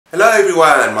Hello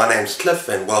everyone, my name's Cliff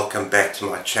and welcome back to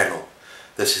my channel.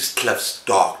 This is Cliff's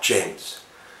Dark Gems.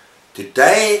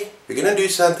 Today we're going to do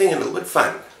something a little bit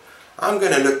fun. I'm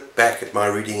going to look back at my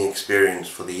reading experience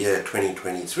for the year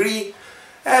 2023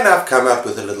 and I've come up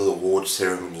with a little award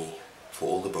ceremony for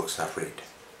all the books I've read.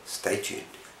 Stay tuned.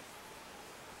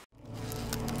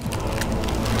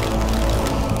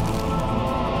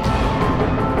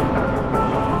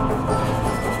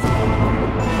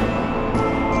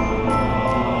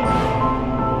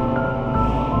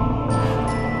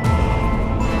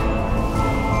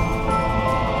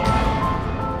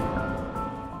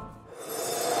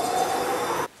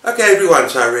 Okay everyone,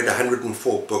 so I read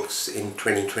 104 books in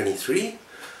 2023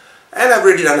 and I've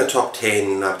already done a top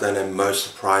 10 and I've done a most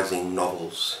surprising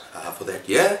novels for that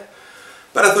year.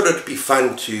 But I thought it would be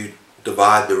fun to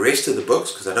divide the rest of the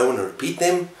books, because I don't want to repeat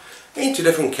them, into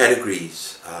different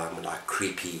categories like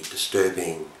creepy,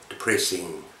 disturbing,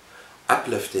 depressing,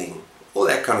 uplifting, all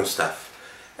that kind of stuff,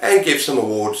 and give some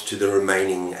awards to the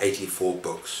remaining 84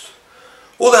 books.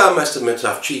 Although I must admit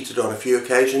I've cheated on a few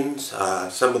occasions.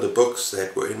 Some of the books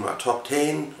that were in my top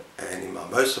 10 and in my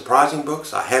most surprising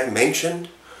books I have mentioned,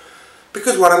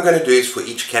 because what I'm going to do is for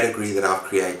each category that I've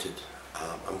created,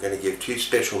 I'm going to give two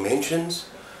special mentions.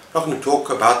 I'm not going to talk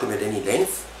about them at any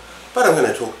length, but I'm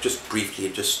going to talk just briefly,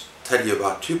 just tell you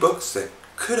about two books that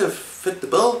could have fit the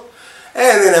bill,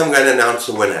 and then I'm going to announce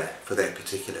a winner for that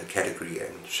particular category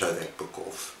and show that book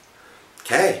off.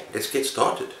 Okay, let's get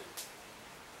started.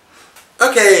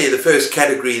 Okay, the first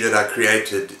category that I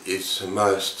created is the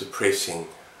most depressing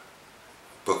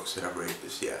books that I've read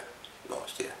this year,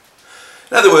 last year.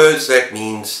 In other words, that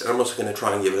means, and I'm also going to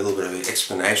try and give a little bit of an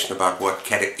explanation about what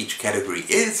each category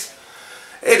is.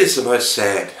 It is the most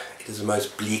sad, it is the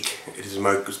most bleak, it is the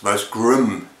most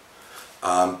grim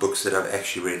books that I've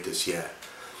actually read this year.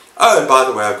 Oh, and by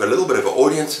the way, I've got a little bit of an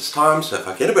audience this time, so if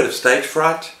I get a bit of stage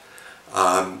fright,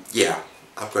 yeah,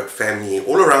 I've got family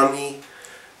all around me.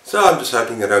 So I'm just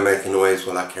hoping they don't make a noise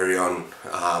while I carry on,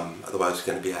 otherwise it's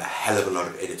going to be a hell of a lot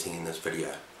of editing in this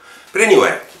video. But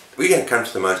anyway, we're going to come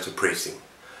to the most depressing.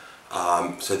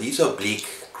 So these are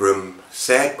bleak, grim,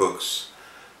 sad books,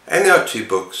 and there are two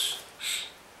books.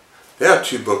 There are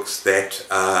two books that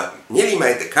nearly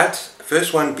made the cut. The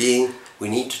first one being We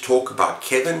Need to Talk About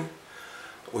Kevin,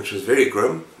 which was very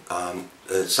grim,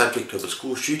 the subject of a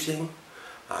school shooting.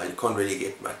 You can't really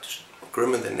get much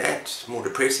grimmer than that, more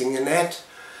depressing than that.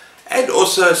 And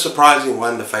also a surprising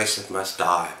one, The Face That Must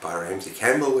Die by Ramsey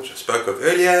Campbell, which I spoke of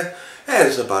earlier, and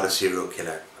it's about a serial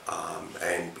killer.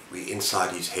 And we're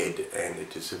inside his head, and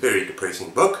it is a very depressing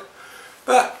book,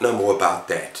 but no more about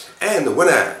that. And the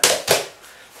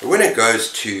winner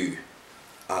goes to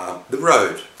The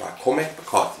Road by Cormac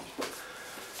McCarthy.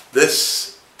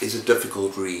 This is a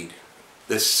difficult read.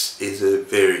 This is a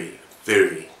very,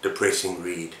 very depressing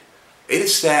read. It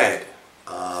is sad.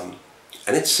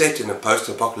 And it's set in a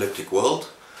post-apocalyptic world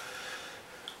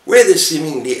where there's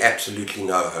seemingly absolutely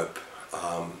no hope.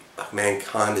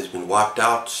 Mankind has been wiped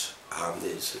out.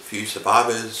 There's a few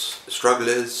survivors,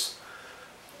 strugglers,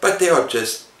 but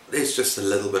there's just a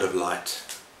little bit of light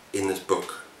in this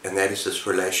book, and that is this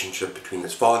relationship between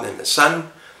this father and the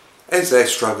son as they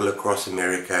struggle across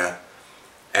America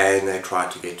and they try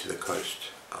to get to the coast.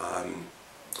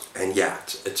 And yeah,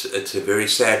 it's a very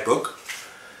sad book.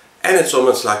 And it's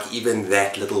almost like even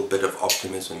that little bit of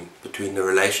optimism between the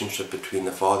relationship between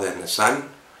the father and the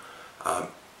son,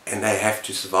 and they have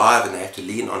to survive and they have to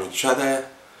lean on each other,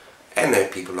 and their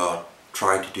people are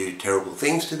trying to do terrible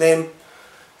things to them,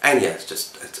 and yeah,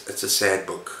 it's a sad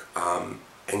book,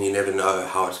 and you never know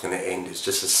how it's going to end. It's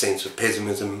just a sense of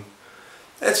pessimism.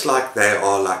 It's like they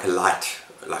are like a light,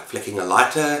 like flicking a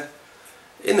lighter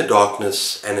in the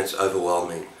darkness, and it's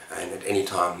overwhelming, and at any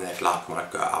time that light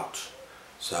might go out.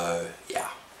 So yeah,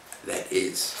 that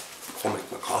is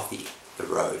Cormac McCarthy, The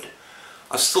Road.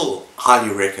 I still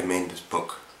highly recommend this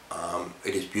book.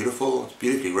 It is beautiful, it's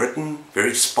beautifully written,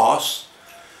 very sparse,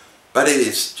 but it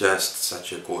is just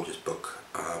such a gorgeous book,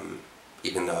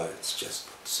 even though it's just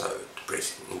so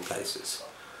depressing in places.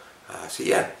 So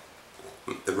yeah,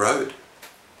 The Road.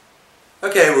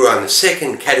 Okay everyone, the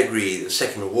second category, the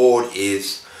second award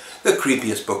is the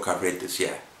creepiest book I've read this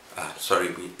year. Sorry,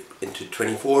 we're into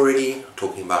 24 already, I'm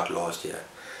talking about last year.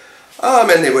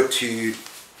 And there were two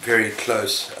very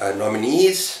close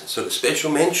nominees, sort of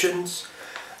special mentions.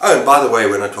 Oh, and by the way,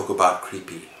 when I talk about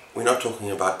creepy, we're not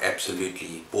talking about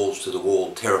absolutely balls to the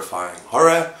wall, terrifying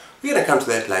horror. We're going to come to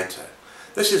that later.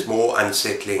 This is more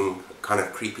unsettling, kind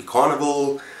of creepy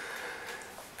carnival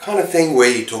kind of thing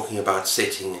where you're talking about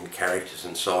setting and characters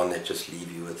and so on that just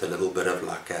leave you with a little bit of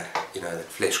like a, you know, that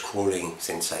flesh crawling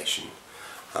sensation.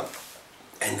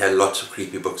 and there are lots of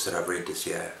creepy books that I've read this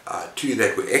year. Two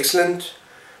that were excellent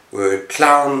were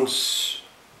Clown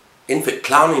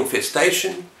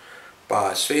Infestation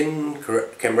by Sven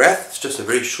Kamrath. It's just a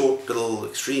very short little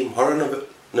extreme horror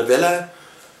novella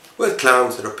with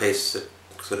clowns that are pests that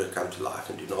sort of come to life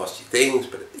and do nasty things,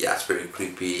 but yeah, it's very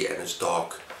creepy and it's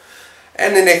dark.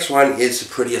 And the next one is The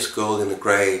Prettiest Girl in the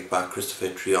Grave by Christopher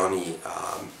Triani.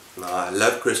 I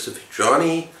love Christopher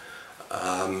Triani,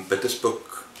 but this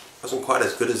book wasn't quite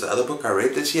as good as the other book I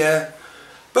read this year,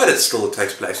 but it still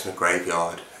takes place in a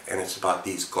graveyard, and it's about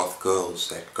these goth girls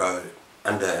that go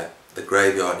under the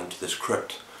graveyard into this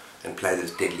crypt and play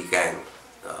this deadly game.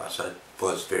 So it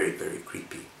was very, very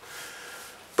creepy.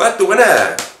 But the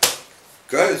winner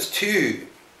goes to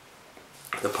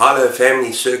The Pilo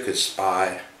Family Circus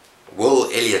by Will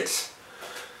Elliott.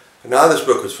 Now this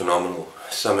book was phenomenal,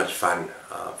 so much fun.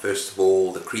 First of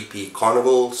all, the creepy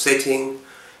carnival setting,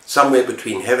 somewhere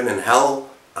between heaven and hell.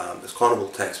 This carnival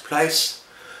takes place,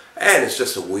 and it's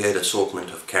just a weird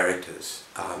assortment of characters.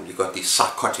 You've got these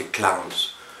psychotic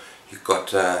clowns, you've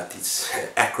got these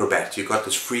acrobats, you've got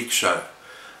this freak show,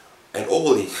 and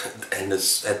all these, and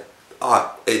this,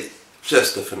 it's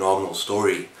just a phenomenal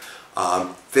story.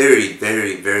 Very,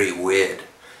 very, very weird,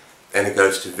 and it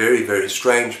goes to very, very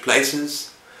strange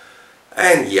places.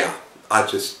 And yeah,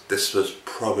 this was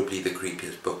probably the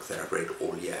creepiest book that I've read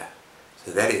all year.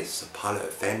 So that is The Pilo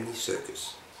Family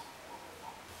Circus.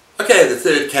 Okay, the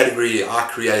third category I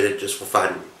created just for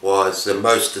fun was the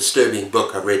most disturbing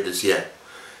book I've read this year.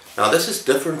 Now this is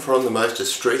different from the most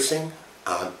distressing.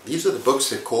 These are the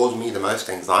books that caused me the most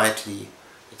anxiety.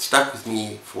 It stuck with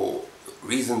me for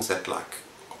reasons that, like,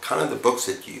 kind of the books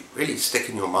that you really stick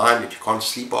in your mind, that you can't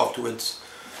sleep afterwards.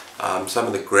 Some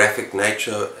of the graphic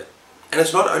nature, and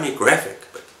it's not only graphic,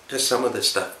 but just some of the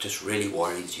stuff just really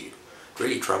worries you,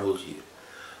 really troubles you.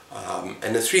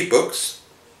 And the three books,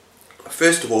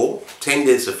 first of all, 10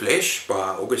 Days of Flesh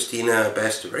by Augustina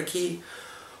Bastericki.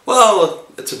 Well,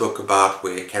 it's a book about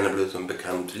where cannibalism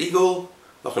becomes legal.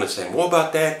 Not going to say more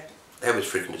about that. That was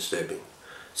freaking disturbing.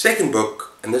 Second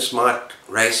book, and this might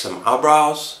raise some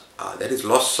eyebrows, that is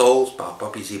Lost Souls by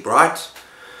Poppy Z. Bright.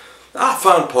 I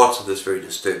found parts of this very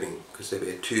disturbing because there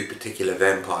were two particular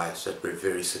vampires that were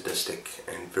very sadistic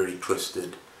and very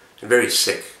twisted and very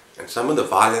sick. And some of the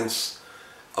violence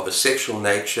of a sexual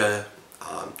nature,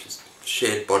 just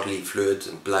shared bodily fluids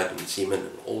and blood and semen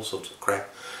and all sorts of crap.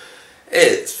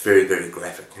 It's very, very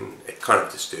graphic, and it kind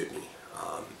of disturbed me.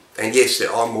 And yes,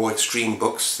 there are more extreme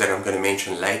books that I'm going to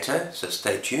mention later, so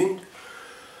stay tuned.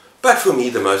 But for me,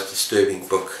 the most disturbing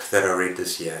book that I read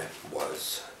this year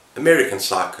was American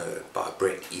Psycho by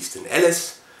Bret Easton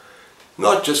Ellis.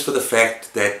 Not just for the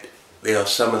fact that there are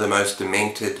some of the most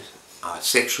demented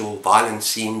sexual violence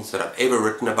scenes that I've ever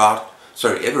read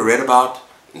about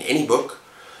in any book,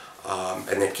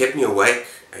 and that kept me awake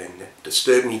and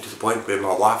disturbed me to the point where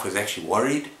my wife was actually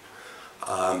worried.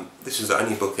 This is the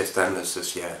only book that's done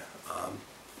this year.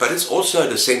 But it's also a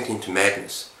descent into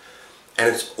madness.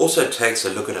 And it also takes a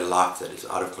look at a life that is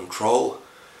out of control,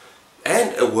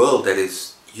 and a world that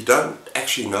is, you don't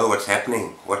actually know what's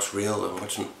happening, what's real and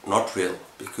what's not real,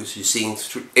 because you're seeing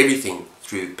through everything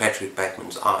through Patrick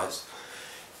Bateman's eyes,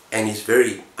 and he's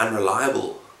very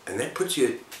unreliable, and that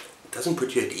doesn't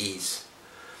put you at ease.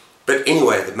 But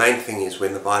anyway, the main thing is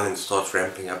when the violence starts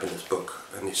ramping up in this book,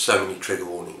 and there's so many trigger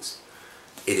warnings,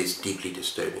 it is deeply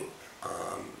disturbing,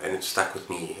 and it stuck with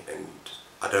me, and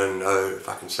I don't know if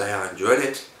I can say I enjoyed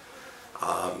it.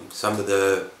 Some of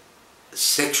the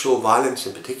sexual violence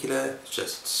in particular is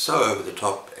just so over the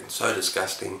top and so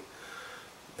disgusting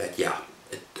that yeah,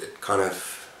 it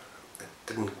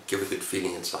didn't give a good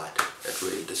feeling inside. It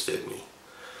really disturbed me.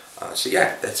 So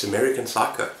yeah, that's American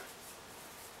Psycho.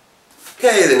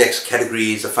 Okay, the next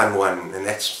category is a fun one, and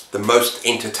that's the most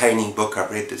entertaining book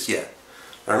I've read this year.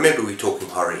 Now remember, we're talking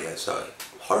horror here, so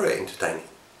horror entertaining.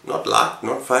 Not light,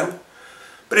 not fun.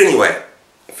 But anyway,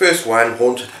 the first one,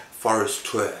 Haunted Forest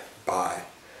Tour by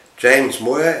James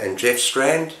Moyer and Jeff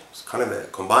Strand. It's kind of a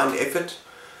combined effort,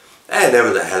 and that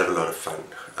was a hell of a lot of fun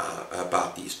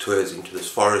about these tours into this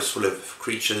forest full of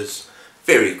creatures.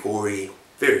 Very gory,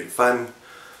 very fun.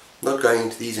 Not going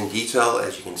into these in detail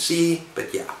as you can see,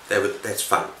 but yeah, that's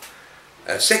fun.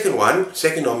 Second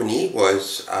nominee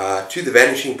was To the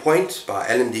Vanishing Point by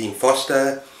Alan Dean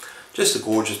Foster. Just a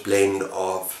gorgeous blend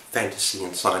of fantasy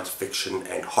and science fiction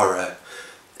and horror,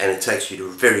 and it takes you to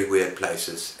very weird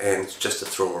places, and it's just a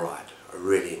thrill ride. I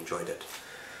really enjoyed it.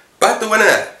 But the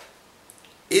winner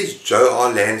is Joe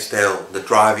R. Lansdale, The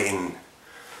Drive-In.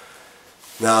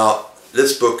 Now,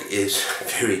 this book is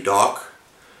very dark,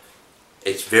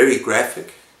 it's very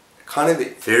graphic, kind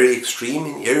of very extreme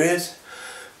in areas,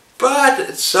 But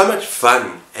it's so much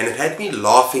fun, and it had me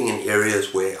laughing in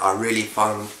areas where I really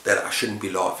found that I shouldn't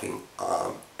be laughing,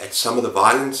 at some of the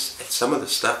violence, at some of the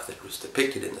stuff that was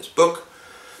depicted in this book.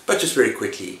 But just very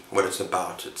quickly, what it's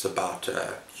about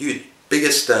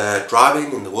biggest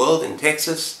drive-in in the world in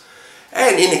Texas,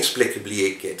 and inexplicably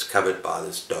it gets covered by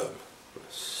this dome.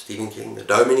 Stephen King, the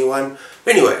dome, anyone?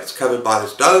 Anyway, it's covered by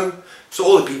this dome, so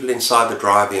all the people inside the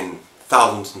drive-in,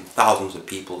 thousands and thousands of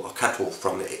people, are cut off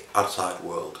from the outside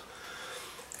world,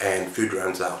 and food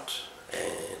runs out.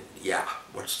 And yeah,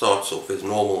 what starts off as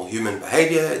normal human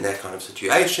behavior in that kind of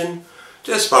situation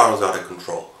just spirals out of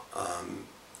control.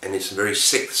 And there's some very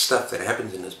sick stuff that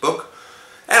happens in this book,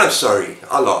 and I'm sorry,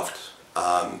 I laughed,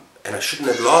 and I shouldn't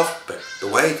have laughed, but the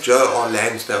way Joe R.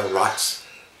 Lansdale writes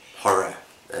horror,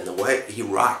 and the way he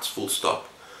writes full stop,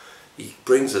 he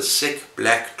brings a sick,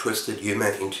 black, twisted humor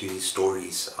into his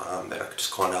stories that I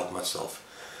just can't help myself.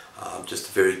 Just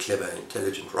a very clever,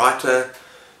 intelligent writer,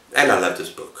 and I love this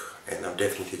book, and I'm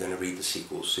definitely going to read the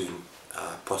sequel soon,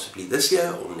 possibly this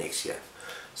year or next year.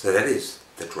 So that is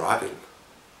The Drive-In.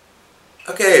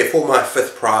 Okay, for my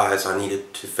fifth prize I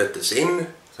needed to fit this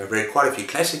in, so I've read quite a few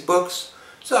classic books,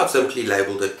 so I've simply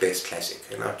labelled it Best Classic,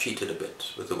 and I've cheated a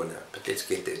bit with the winner, but let's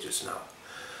get there just now.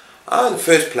 The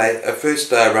first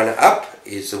runner-up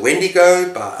is The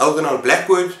Wendigo by Algernon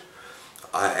Blackwood.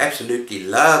 I absolutely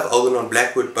love Algernon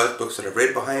Blackwood, both books that I've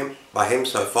read by him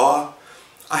so far.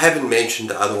 I haven't mentioned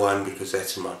the other one because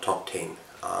that's in my top 10,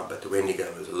 but The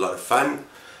Wendigo was a lot of fun,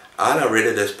 and I read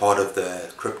it as part of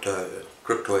the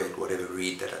Cryptoid whatever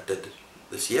read that I did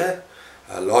this year,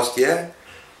 last year.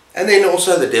 And then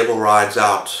also The Devil Rides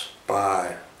Out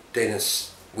by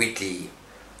Dennis Wheatley,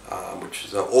 which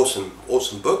is an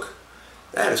awesome book.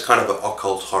 That is kind of an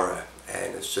occult horror,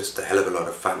 and it's just a hell of a lot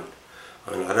of fun.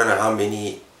 I mean, I don't know how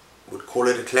many would call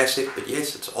it a classic, but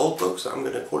yes, it's old book, so I'm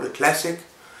going to call it classic.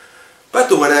 But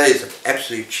the winner is an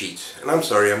absolute cheat, and I'm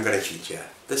sorry, I'm going to cheat here.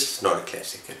 This is not a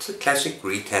classic, it's a classic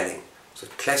retelling. It's a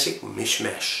classic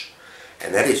mishmash,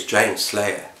 and that is Jane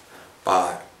Slayer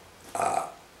by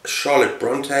Charlotte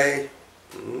Bronte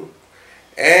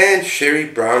and Sherry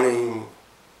Browning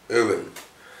Irwin.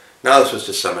 Now this was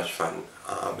just so much fun.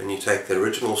 When you take the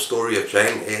original story of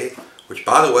Jane Eyre, which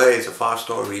by the way is a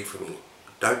 5-star read for me.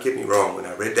 Don't get me wrong, when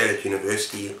I read that at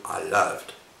university I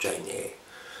loved Jane Eyre.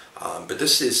 But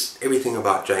this is everything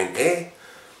about Jane Eyre,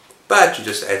 but you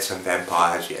just add some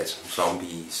vampires, you add some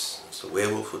zombies, it's a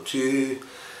werewolf or two,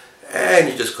 and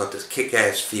you just got this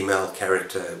kick-ass female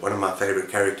character, one of my favourite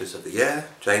characters of the year,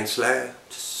 Jane Slayer,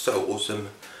 just so awesome.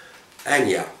 And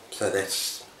yeah, so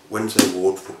that's wins the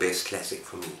award for Best Classic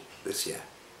for me this year.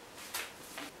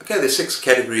 Okay, the sixth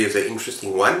category is an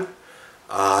interesting one.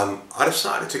 I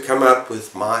decided to come up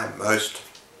with my most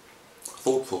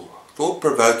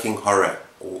thought-provoking horror,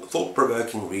 or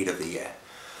thought-provoking read of the year.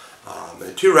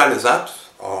 The two runners-up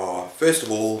are, first of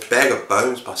all, Bag of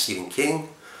Bones by Stephen King.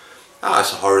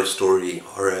 It's a horror story,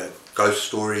 horror ghost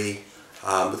story,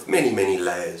 with many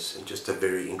layers, and just a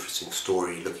very interesting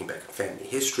story looking back at family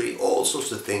history, all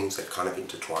sorts of things that kind of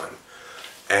intertwine,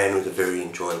 and was a very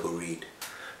enjoyable read.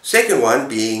 Second one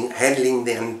being Handling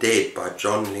the Undead by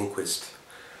John Lindquist.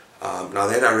 Now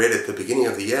that I read at the beginning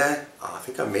of the year, I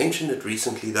think I mentioned it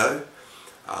recently though,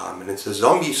 and it's a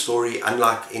zombie story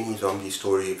unlike any zombie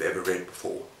story you've ever read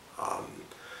before.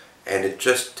 And it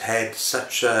just had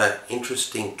such an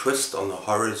interesting twist on the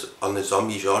horrors, on the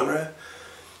zombie genre,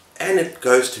 and it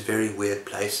goes to very weird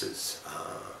places.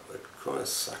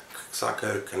 It's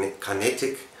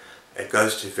psychokinetic. It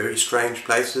goes to very strange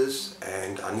places,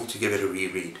 and I need to give it a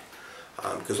reread.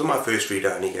 Because on my first read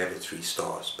I only gave it 3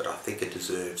 stars, but I think it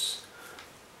deserves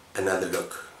another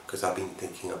look, because I've been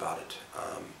thinking about it.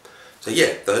 So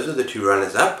yeah, those are the two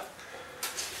runners up.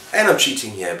 And I'm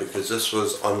cheating here because this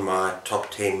was on my top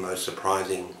 10 most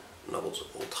surprising novels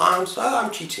of all time, so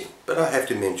I'm cheating, but I have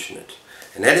to mention it.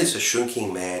 And that is The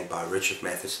Shrinking Man by Richard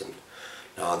Matheson.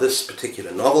 Now this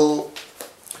particular novel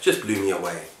just blew me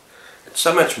away. It's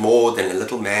so much more than a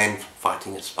little man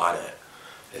fighting a spider.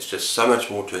 There's just so much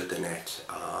more to it than that.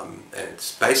 And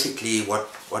it's basically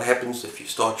what happens if you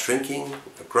start shrinking.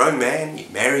 You're a grown man, you're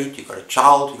married, you've got a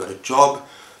child, you've got a job,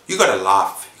 you've got a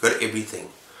life, you've got everything.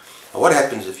 Now what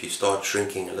happens if you start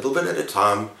shrinking a little bit at a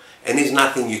time, and there's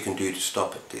nothing you can do to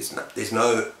stop it? There's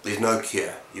no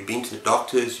cure. You've been to the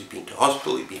doctors, you've been to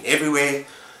hospital, you've been everywhere.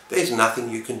 There's nothing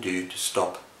you can do to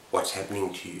stop what's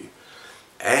happening to you.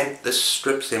 And this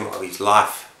strips him of his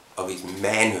life, of his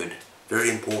manhood. Very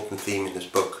important theme in this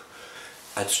book.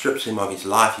 It strips him of his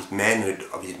life, his manhood,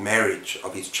 of his marriage,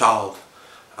 of his child.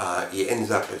 He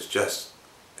ends up as just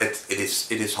it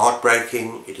is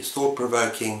heartbreaking, it is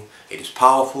thought-provoking, it is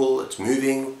powerful, it's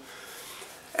moving,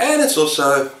 and it's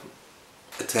also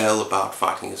a tale about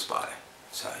fighting a spider.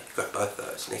 So you've got both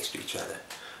those next to each other,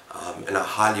 and I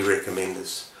highly recommend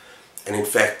this. And in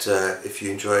fact, if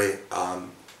you enjoy,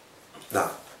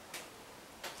 now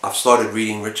I've started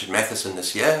reading Richard Matheson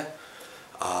this year.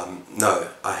 No,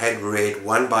 I had read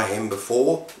one by him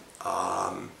before,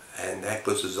 and that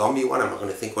was a zombie one. I'm not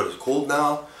going to think what it's called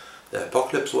now, the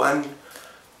apocalypse one.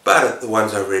 But the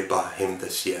ones I read by him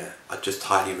this year, I just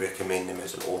highly recommend him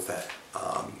as an author,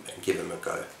 and give him a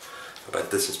go.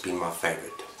 But this has been my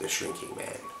favorite, The Shrinking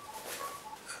Man.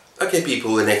 Okay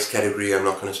people, the next category I'm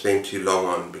not going to spend too long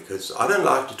on, because I don't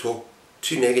like to talk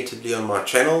too negatively on my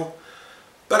channel,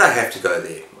 but I have to go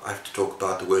there. I have to talk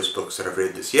about the worst books that I've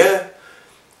read this year.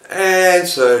 And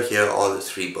so here are the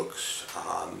 3 books.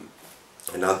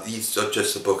 And now these are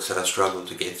just the books that I struggled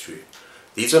to get through.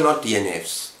 These are not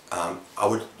DNFs. I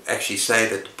would actually say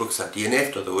that the books I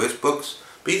DNF'd are the worst books.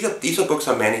 But these are books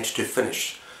I managed to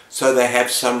finish. So they have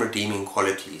some redeeming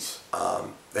qualities.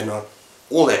 They're not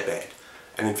all that bad.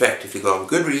 And in fact, if you go on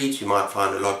Goodreads, you might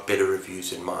find a lot better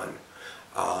reviews than mine.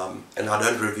 And I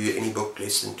don't review any book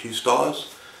less than 2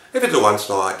 stars. If it's a 1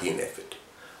 star, I DNF it.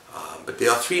 But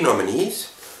there are 3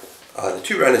 nominees. The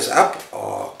 2 runners-up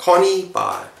are Connie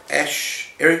by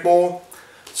Ash Ericmore.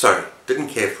 Sorry, didn't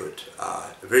care for it.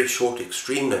 A very short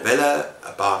extreme novella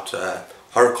about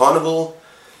horror carnival,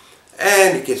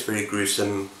 and it gets very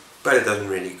gruesome, but it doesn't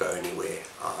really go anywhere.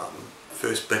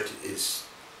 First bit is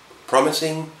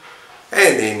promising,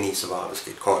 and then the survivors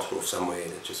get carted off somewhere,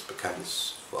 and it just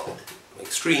becomes, well,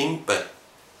 extreme, but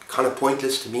kind of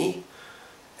pointless to me.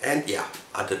 And yeah,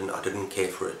 I didn't care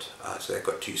for it. So that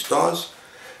got 2 stars.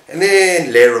 And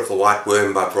then Lair of the White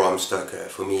Worm by Bram Stoker,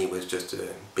 for me, was just a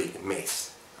big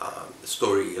mess. The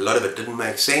story, a lot of it didn't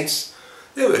make sense.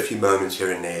 There were a few moments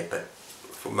here and there, but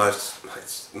for most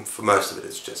of it,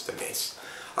 it's just a mess.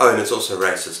 Oh, and it's also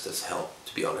racist as hell,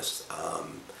 to be honest.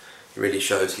 It really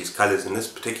shows his colours in this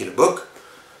particular book,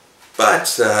 but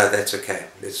that's okay.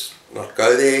 Let's not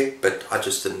go there. But I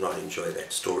just did not enjoy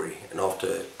that story. And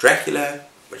after Dracula,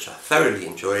 which I thoroughly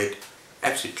enjoyed,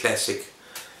 absolute classic,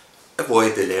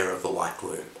 avoid The Lair of the White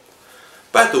Worm.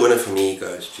 But the winner for me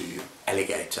goes to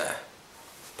Alligator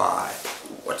by,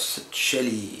 what's it,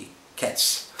 Shelley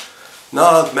Katz.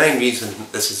 Now, the main reason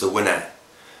this is a winner,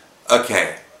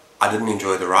 okay, I didn't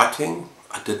enjoy the writing,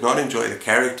 I did not enjoy the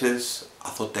characters, I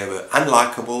thought they were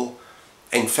unlikable,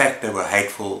 in fact they were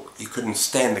hateful, you couldn't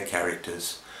stand the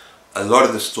characters, a lot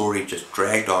of the story just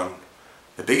dragged on.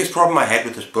 The biggest problem I had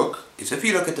with this book is if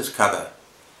you look at this cover,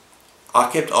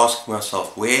 I kept asking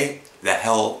myself, where the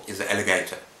hell is the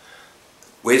alligator?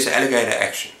 Where's the alligator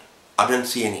action? I didn't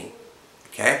see any.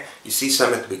 Okay, you see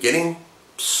some at the beginning,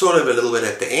 sort of a little bit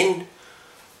at the end,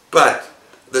 but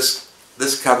this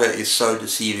cover is so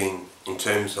deceiving in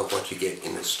terms of what you get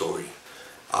in the story.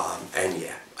 And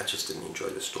yeah, I just didn't enjoy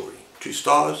the story. 2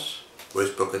 stars,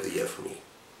 worst book of the year for me,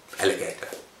 Alligator.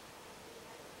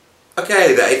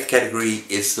 Okay, the 8th category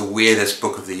is the weirdest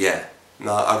book of the year.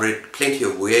 Now, I read plenty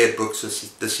of weird books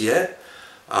this year,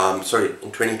 in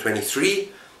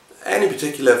 2023, and in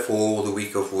particular for the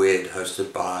Week of Weird,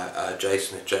 hosted by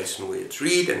Jason at Jason Weirds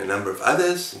Read and a number of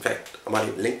others. In fact, I might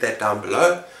even link that down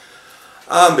below.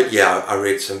 But yeah, I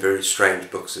read some very strange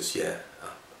books this year.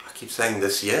 I keep saying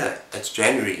this year, it's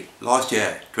January, last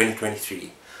year,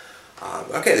 2023.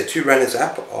 Okay, the 2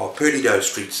 runners-up are Perdido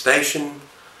Street Station,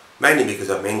 mainly because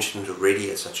I mentioned it already,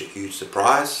 it's such a huge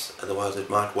surprise, otherwise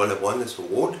it might well have won this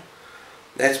award.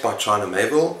 That's by China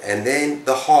Mabel. And then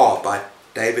The Ha by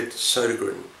David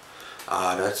Sodergren.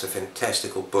 That's a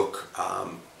fantastical book.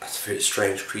 It's a very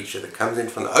strange creature that comes in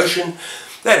from the ocean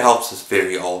that helps this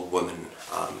very old woman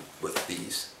with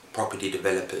these property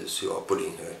developers who are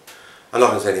bullying her. I'm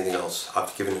not going to say anything else.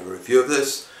 I've given a review of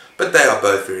this, but they are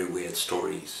both very weird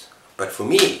stories. But for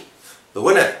me, the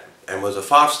winner, and was a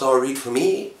 5-star read for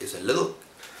me, is a little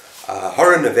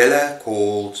horror novella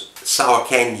called Sour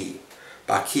Candy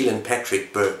by Keelan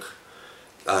Patrick Burke.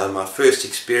 My first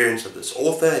experience of this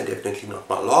author, and definitely not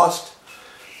my last.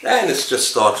 And it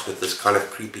just starts with this kind of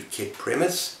creepy kid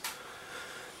premise.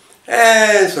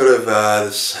 And sort of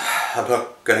this, I'm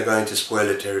not going to go into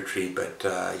spoiler territory, but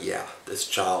yeah, this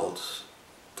child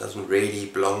doesn't really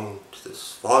belong to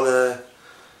this father.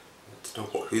 It's not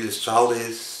who this child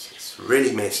is. It's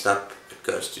really messed up. It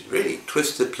goes to really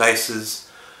twisted places.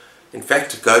 In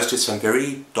fact, it goes to some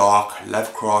very dark,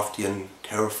 Lovecraftian,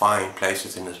 terrifying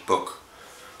places in this book,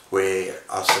 where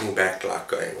I was sitting back like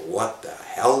going, what the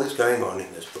hell is going on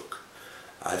in this book?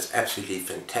 It's absolutely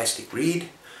fantastic read.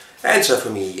 And so for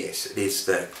me, yes, it is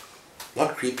the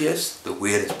not creepiest, the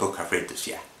weirdest book I've read this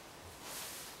year.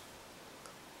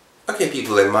 Okay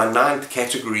people, in my 9th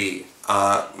category,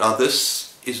 now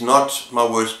this is not my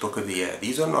worst book of the year.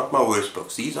 These are not my worst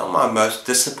books. These are my most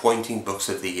disappointing books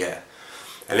of the year.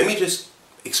 And let me just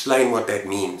explain what that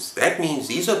means. That means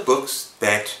these are books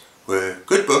that were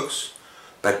good books,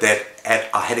 but that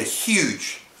I had a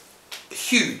huge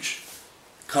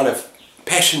kind of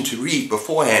passion to read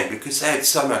beforehand because they had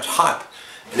so much hype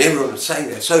and everyone was saying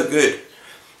they're so good,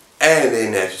 and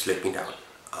then they just let me down.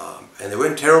 And they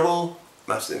weren't terrible,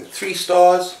 must have been 3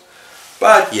 stars,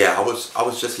 but yeah, I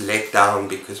was just let down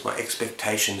because my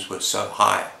expectations were so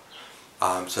high.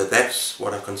 So that's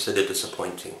what I consider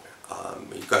disappointing.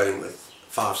 You go in with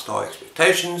 5-star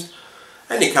expectations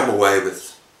and you come away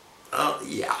with, oh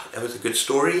yeah, that was a good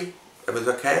story, it was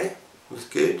okay, it was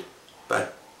good,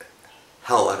 but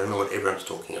hell, I don't know what everyone's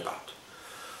talking about.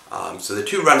 So the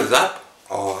 2 runners-up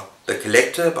are The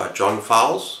Collector by John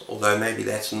Fowles, although maybe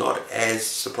that's not as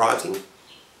surprising,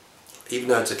 even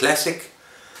though it's a classic.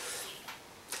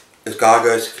 This guy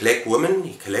goes to collect women,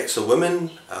 he collects a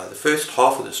woman. The first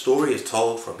half of the story is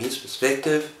told from his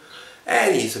perspective,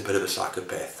 and he's a bit of a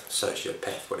psychopath,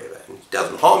 sociopath, whatever. And he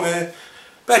doesn't harm her,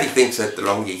 but he thinks that the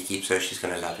longer he keeps her, she's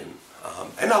going to love him.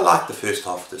 And I like the first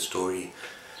half of the story.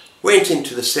 Went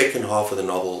into the second half of the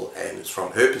novel, and it's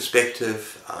from her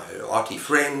perspective, her arty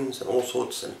friends and all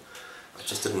sorts, and I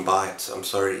just didn't buy it. I'm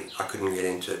sorry, I couldn't get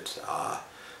into it.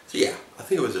 So yeah, I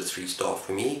think it was a 3-star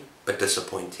for me, but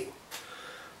disappointing.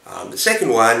 The second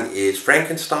one is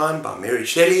Frankenstein by Mary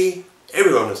Shelley.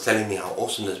 Everyone was telling me how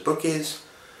awesome this book is,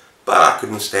 but I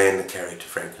couldn't stand the character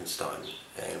Frankenstein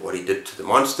and what he did to the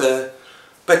monster.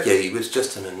 But yeah, he was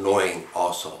just an annoying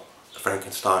arsehole.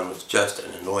 Frankenstein was just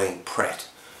an annoying prat.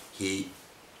 He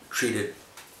treated,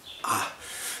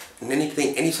 and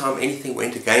anytime anything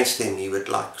went against him, he would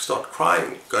like start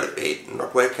crying, go to bed and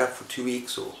not wake up for 2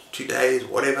 weeks or 2 days,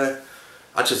 whatever.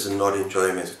 I just did not enjoy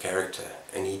him as a character,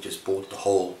 and he just brought the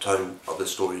whole tone of the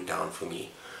story down for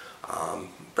me.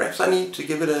 Perhaps I need to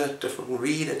give it a different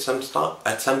read at some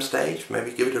stage,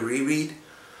 maybe give it a reread.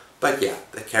 But yeah,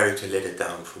 the character let it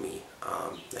down for me.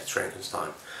 That's Frankenstein.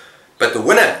 But the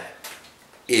winner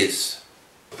is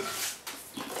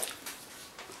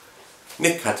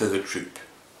Nick Cutter, The Troop.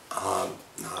 Now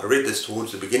I read this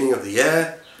towards the beginning of the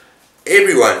year.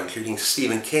 Everyone, including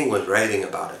Stephen King, was raving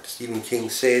about it. Stephen King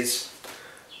says,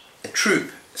 "A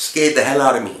Troop scared the hell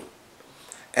out of me,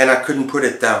 and I couldn't put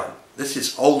it down. This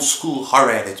is old school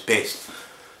horror at its best."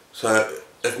 So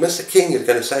if Mr. King is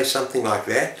going to say something like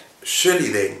that,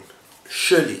 surely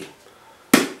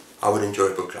I would enjoy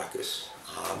a book like this.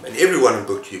 And everyone in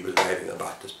Booktube was raving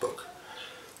about this book.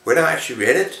 When I actually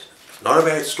read it, it's not a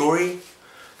bad story,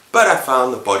 but I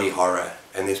found the body horror,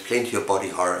 and there's plenty of body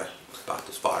horror about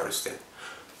this virus thing.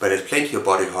 But there's plenty of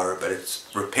body horror, but it's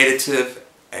repetitive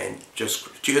and just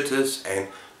gratuitous, and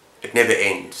it never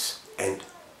ends. And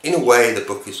in a way, the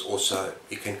book is also,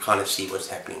 you can kind of see what's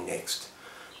happening next,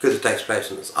 because it takes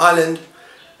place on this island.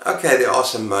 Okay, there are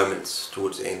some moments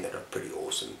towards the end that are pretty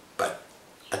awesome, but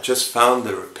I just found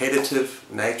the repetitive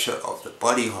nature of the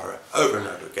body horror over and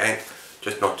over again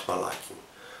just not to my liking.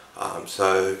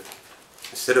 So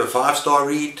instead of a 5-star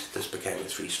read, this became a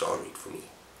 3-star read for me.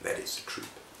 That is The Troop.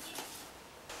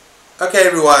 Okay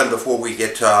everyone, before we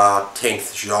get to our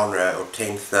 10th genre or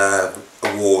 10th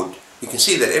award, you can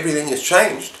see that everything has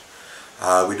changed.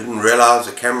 We didn't realize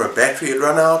the camera battery had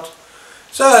run out,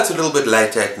 so it's a little bit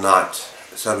later at night.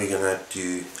 So we're going to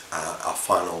do our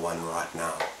final one right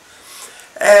now.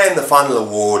 And the final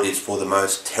award is for the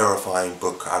most terrifying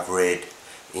book I've read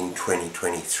in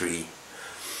 2023.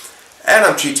 And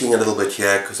I'm cheating a little bit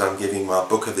here because I'm giving my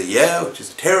book of the year, which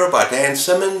is Terror by Dan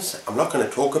Simmons. I'm not going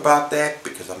to talk about that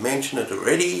because I mentioned it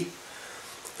already.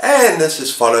 And this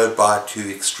is followed by 2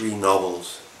 extreme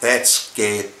novels that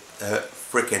scared the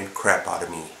freaking crap out of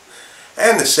me.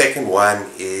 And the second one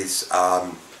is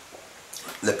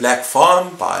The Black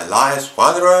Farm by Elias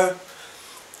Witherow.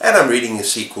 And I'm reading the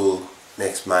sequel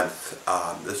next month.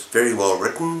 It's very well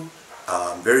written,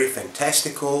 very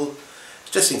fantastical.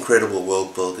 It's just incredible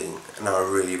world building, and I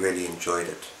really enjoyed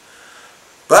it.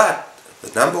 But the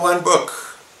 #1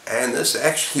 book, and this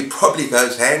actually probably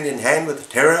goes hand in hand with the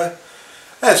terror,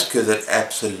 that's because it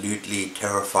absolutely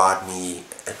terrified me.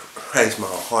 It raised my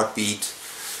heartbeat.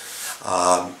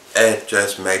 It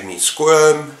just made me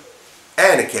squirm,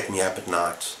 and it kept me up at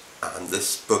night.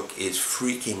 This book is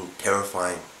freaking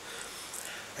terrifying.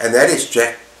 And that is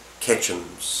Jack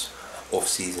Ketchum's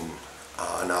Off-Season.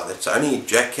 Now that's the only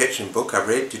Jack Ketchum book I've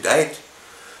read to date.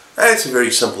 And it's a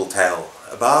very simple tale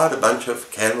about a bunch of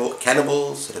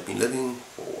cannibals that have been living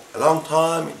for a long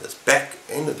time in this back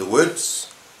end of the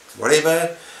woods,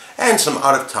 whatever, and some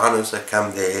out-of-towners that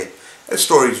come there. The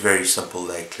story is very simple,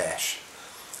 they clash.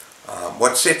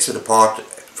 What sets it apart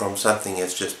from something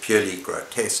that's just purely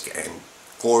grotesque and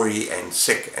gory and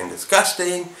sick and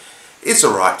disgusting is the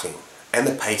writing and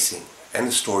the pacing and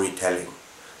the storytelling.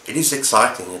 It is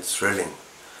exciting, it's thrilling,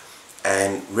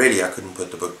 and really I couldn't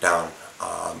put the book down.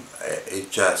 It's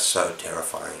just so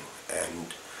terrifying,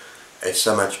 and it's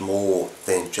so much more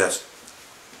than just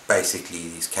basically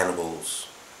these cannibals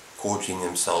gorging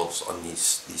themselves on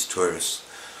these tourists.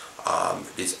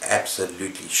 It is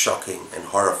absolutely shocking and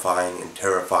horrifying and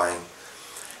terrifying,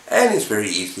 and it's very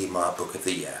easily my book of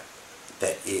the year.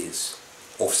 That is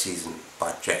Off Season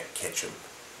by Jack Ketchum.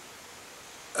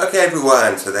 Okay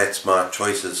everyone, so that's my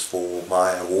choices for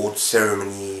my awards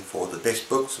ceremony for the best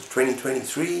books of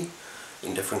 2023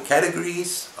 in different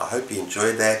categories. I hope you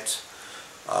enjoyed that.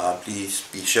 Please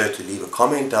be sure to leave a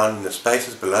comment down in the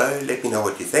spaces below. Let me know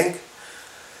what you think.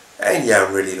 And yeah,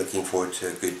 I'm really looking forward to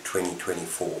a good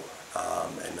 2024.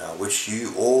 And I wish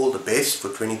you all the best for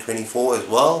 2024 as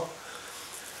well.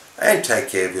 And take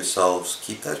care of yourselves.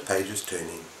 Keep those pages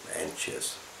turning. And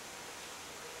cheers.